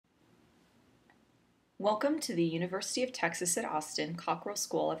Welcome to the University of Texas at Austin Cockrell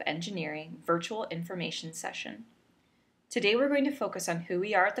School of Engineering Virtual Information Session. Today we're going to focus on who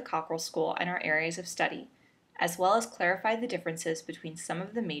we are at the Cockrell School and our areas of study, as well as clarify the differences between some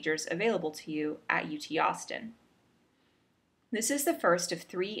of the majors available to you at UT Austin. This is the first of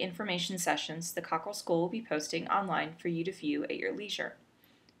 3 information sessions the Cockrell School will be posting online for you to view at your leisure.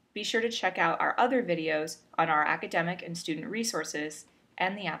 Be sure to check out our other videos on our academic and student resources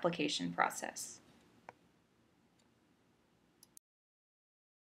and the application process.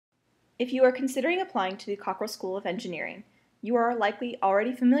 If you are considering applying to the Cockrell School of Engineering, you are likely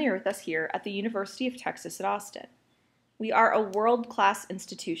already familiar with us here at the University of Texas at Austin. We are a world-class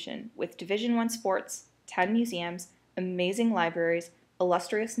institution with Division I sports, 10 museums, amazing libraries,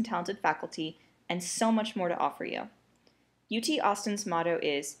 illustrious and talented faculty, and so much more to offer you. UT Austin's motto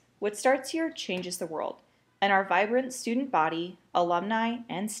is, "What starts here changes the world," and our vibrant student body, alumni,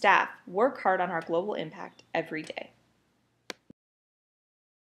 and staff work hard on our global impact every day.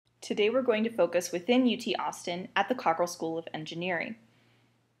 Today we're going to focus within UT Austin at the Cockrell School of Engineering.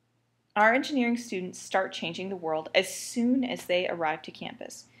 Our engineering students start changing the world as soon as they arrive to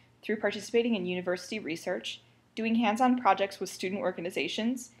campus through participating in university research, doing hands-on projects with student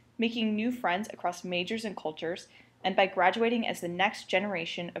organizations, making new friends across majors and cultures, and by graduating as the next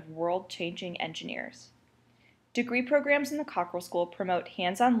generation of world-changing engineers. Degree programs in the Cockrell School promote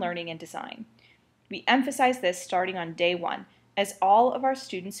hands-on learning and design. We emphasize this starting on day 1, as all of our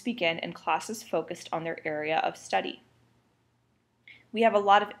students begin in classes focused on their area of study. We have a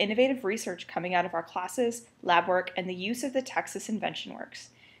lot of innovative research coming out of our classes, lab work, and the use of the Texas Invention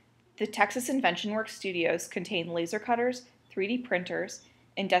Works. The Texas Invention Works studios contain laser cutters, 3D printers,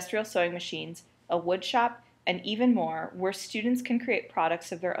 industrial sewing machines, a wood shop, and even more, where students can create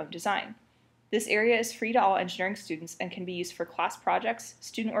products of their own design. This area is free to all engineering students and can be used for class projects,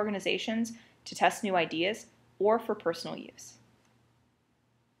 student organizations, to test new ideas, or for personal use.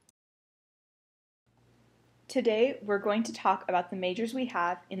 Today, we're going to talk about the majors we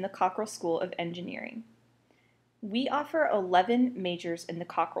have in the Cockrell School of Engineering. We offer 11 majors in the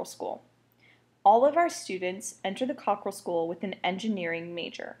Cockrell School. All of our students enter the Cockrell School with an engineering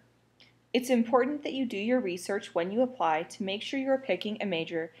major. It's important that you do your research when you apply to make sure you are picking a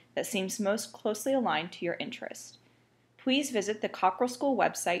major that seems most closely aligned to your interest. Please visit the Cockrell School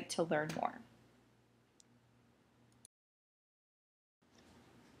website to learn more.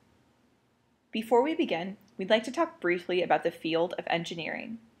 Before we begin, we'd like to talk briefly about the field of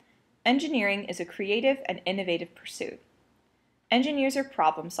engineering. Engineering is a creative and innovative pursuit. Engineers are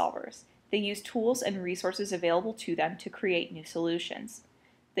problem solvers. They use tools and resources available to them to create new solutions.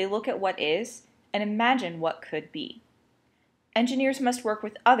 They look at what is and imagine what could be. Engineers must work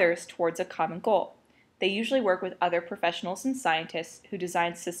with others towards a common goal. They usually work with other professionals and scientists who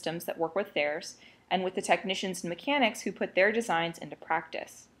design systems that work with theirs, and with the technicians and mechanics who put their designs into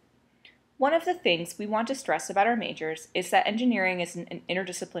practice. One of the things we want to stress about our majors is that engineering is an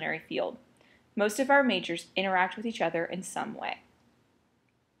interdisciplinary field. Most of our majors interact with each other in some way.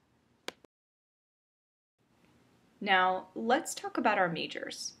 Now, let's talk about our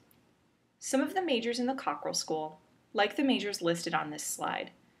majors. Some of the majors in the Cockrell School, like the majors listed on this slide,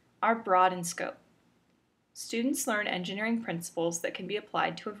 are broad in scope. Students learn engineering principles that can be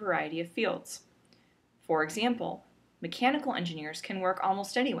applied to a variety of fields. For example, mechanical engineers can work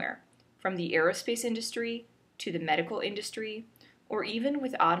almost anywhere, from the aerospace industry to the medical industry, or even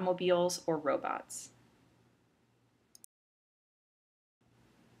with automobiles or robots.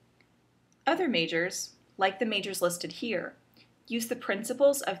 Other majors, like the majors listed here, use the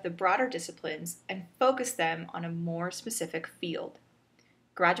principles of the broader disciplines and focus them on a more specific field.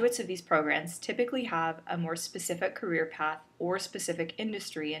 Graduates of these programs typically have a more specific career path or specific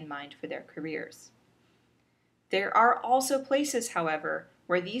industry in mind for their careers. There are also places, however,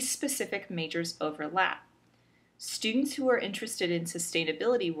 where these specific majors overlap. Students who are interested in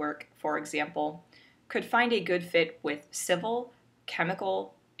sustainability work, for example, could find a good fit with civil,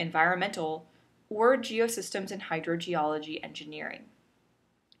 chemical, environmental, or geosystems and hydrogeology engineering.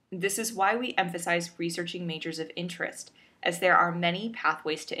 This is why we emphasize researching majors of interest, as there are many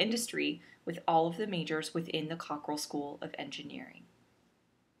pathways to industry with all of the majors within the Cockrell School of Engineering.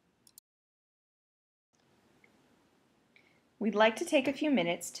 We'd like to take a few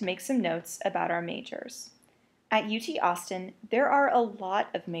minutes to make some notes about our majors. At UT Austin, there are a lot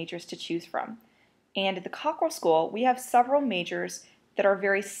of majors to choose from, and at the Cockrell School, we have several majors that are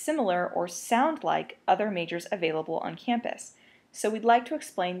very similar or sound like other majors available on campus, so we'd like to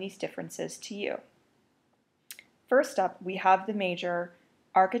explain these differences to you. First up, we have the major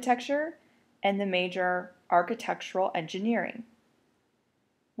Architecture and the major Architectural Engineering.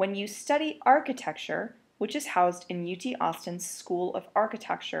 When you study architecture, which is housed in UT Austin's School of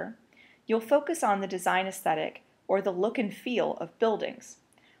Architecture, you'll focus on the design aesthetic, or the look and feel of buildings.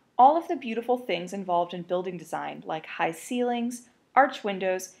 All of the beautiful things involved in building design, like high ceilings, arch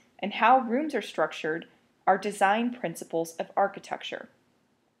windows, and how rooms are structured, are design principles of architecture.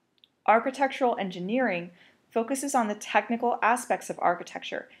 Architectural engineering focuses on the technical aspects of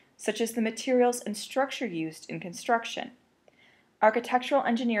architecture, such as the materials and structure used in construction. Architectural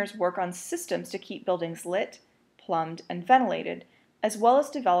engineers work on systems to keep buildings lit, plumbed, and ventilated, as well as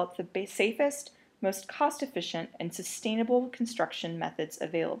develop the safest, most cost-efficient, and sustainable construction methods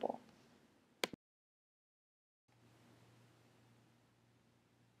available.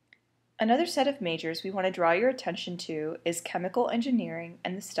 Another set of majors we want to draw your attention to is chemical engineering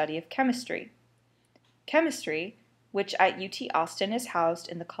and the study of chemistry. Chemistry, which at UT Austin is housed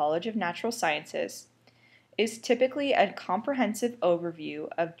in the College of Natural Sciences, is typically a comprehensive overview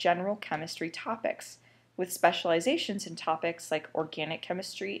of general chemistry topics, with specializations in topics like organic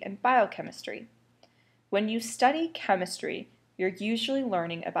chemistry and biochemistry. When you study chemistry, you're usually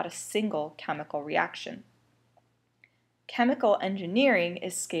learning about a single chemical reaction. Chemical engineering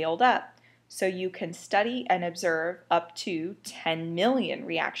is scaled up, so you can study and observe up to 10 million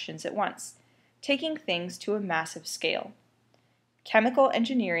reactions at once, taking things to a massive scale. Chemical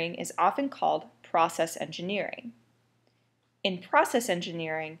engineering is often called process engineering. In process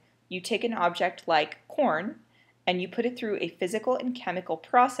engineering, you take an object like corn and you put it through a physical and chemical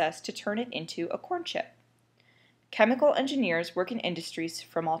process to turn it into a corn chip. Chemical engineers work in industries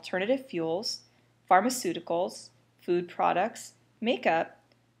from alternative fuels, pharmaceuticals, food products, makeup,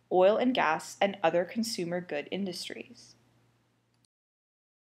 oil and gas, and other consumer good industries.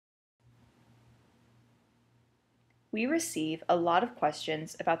 We receive a lot of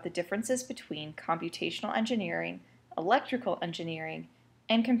questions about the differences between computational engineering, electrical engineering,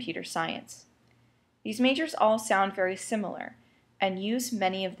 and computer science. These majors all sound very similar and use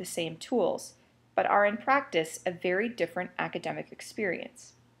many of the same tools, but are in practice a very different academic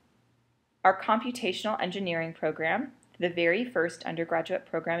experience. Our computational engineering program, the very first undergraduate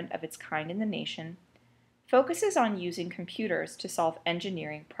program of its kind in the nation, focuses on using computers to solve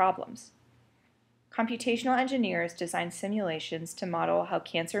engineering problems. Computational engineers design simulations to model how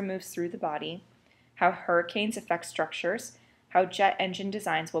cancer moves through the body, how hurricanes affect structures, how jet engine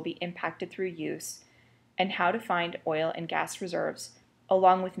designs will be impacted through use, and how to find oil and gas reserves,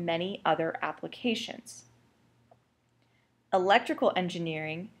 along with many other applications. Electrical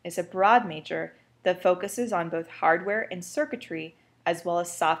engineering is a broad major that focuses on both hardware and circuitry, as well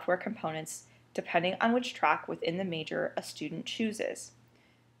as software components, depending on which track within the major a student chooses.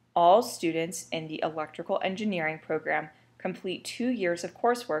 All students in the electrical engineering program complete 2 years of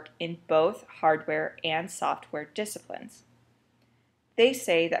coursework in both hardware and software disciplines. They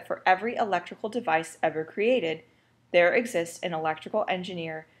say that for every electrical device ever created, there exists an electrical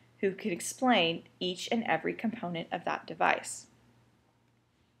engineer who can explain each and every component of that device.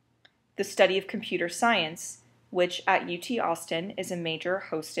 The study of computer science, which at UT Austin is a major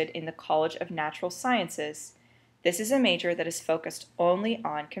hosted in the College of Natural Sciences, this is a major that is focused only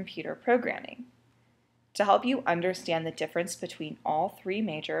on computer programming. To help you understand the difference between all three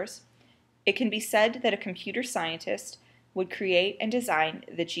majors, it can be said that a computer scientist would create and design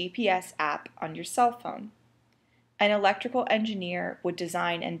the GPS app on your cell phone. An electrical engineer would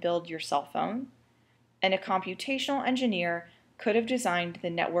design and build your cell phone, and a computational engineer could have designed the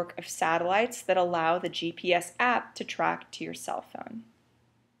network of satellites that allow the GPS app to track to your cell phone.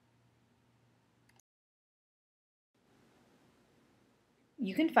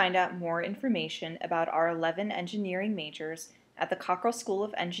 You can find out more information about our 11 engineering majors at the Cockrell School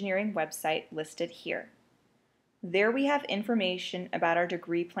of Engineering website listed here. There we have information about our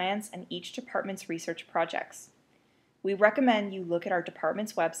degree plans and each department's research projects. We recommend you look at our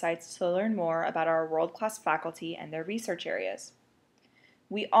department's websites to learn more about our world-class faculty and their research areas.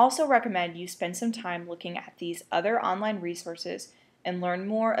 We also recommend you spend some time looking at these other online resources and learn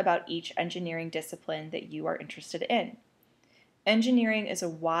more about each engineering discipline that you are interested in. Engineering is a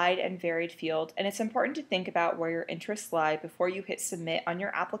wide and varied field, and it's important to think about where your interests lie before you hit submit on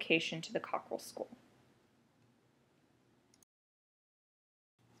your application to the Cockrell School.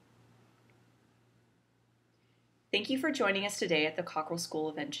 Thank you for joining us today at the Cockrell School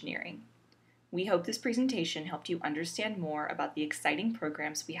of Engineering. We hope this presentation helped you understand more about the exciting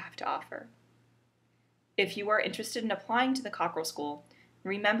programs we have to offer. If you are interested in applying to the Cockrell School,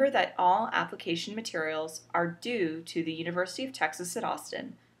 remember that all application materials are due to the University of Texas at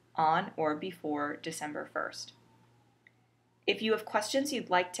Austin on or before December 1st. If you have questions you'd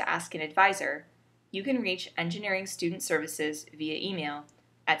like to ask an advisor, you can reach Engineering Student Services via email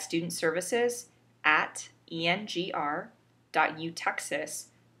at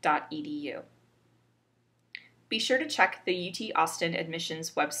studentservices@engr.utexas.edu. Be sure to check the UT Austin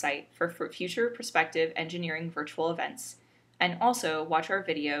admissions website for future prospective engineering virtual events, and also watch our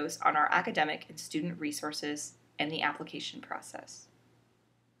videos on our academic and student resources and the application process.